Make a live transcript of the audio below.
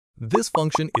This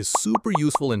function is super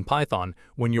useful in Python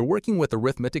when you're working with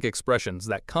arithmetic expressions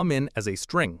that come in as a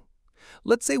string.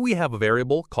 Let's say we have a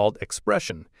variable called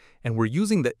expression, and we're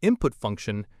using the input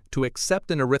function to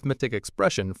accept an arithmetic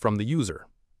expression from the user.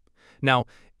 Now,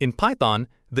 in Python,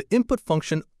 the input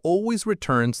function always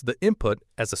returns the input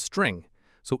as a string.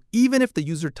 So even if the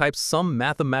user types some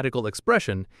mathematical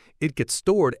expression, it gets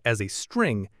stored as a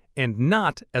string and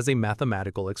not as a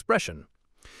mathematical expression.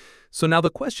 So now the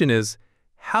question is,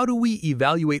 how do we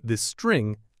evaluate this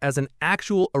string as an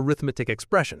actual arithmetic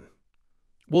expression?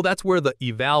 Well, that's where the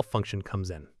eval function comes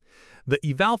in. The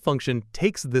eval function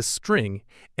takes this string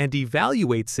and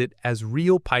evaluates it as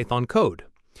real Python code,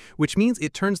 which means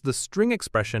it turns the string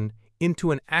expression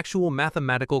into an actual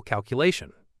mathematical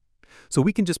calculation. So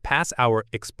we can just pass our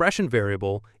expression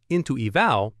variable into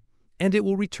eval, and it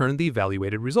will return the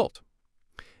evaluated result.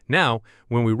 Now,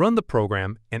 when we run the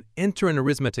program and enter an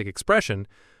arithmetic expression,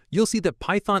 you'll see that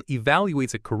Python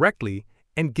evaluates it correctly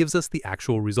and gives us the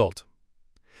actual result.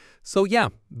 So yeah,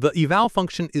 the eval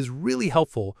function is really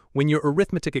helpful when your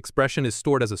arithmetic expression is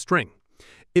stored as a string.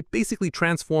 It basically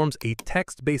transforms a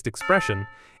text-based expression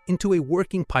into a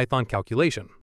working Python calculation.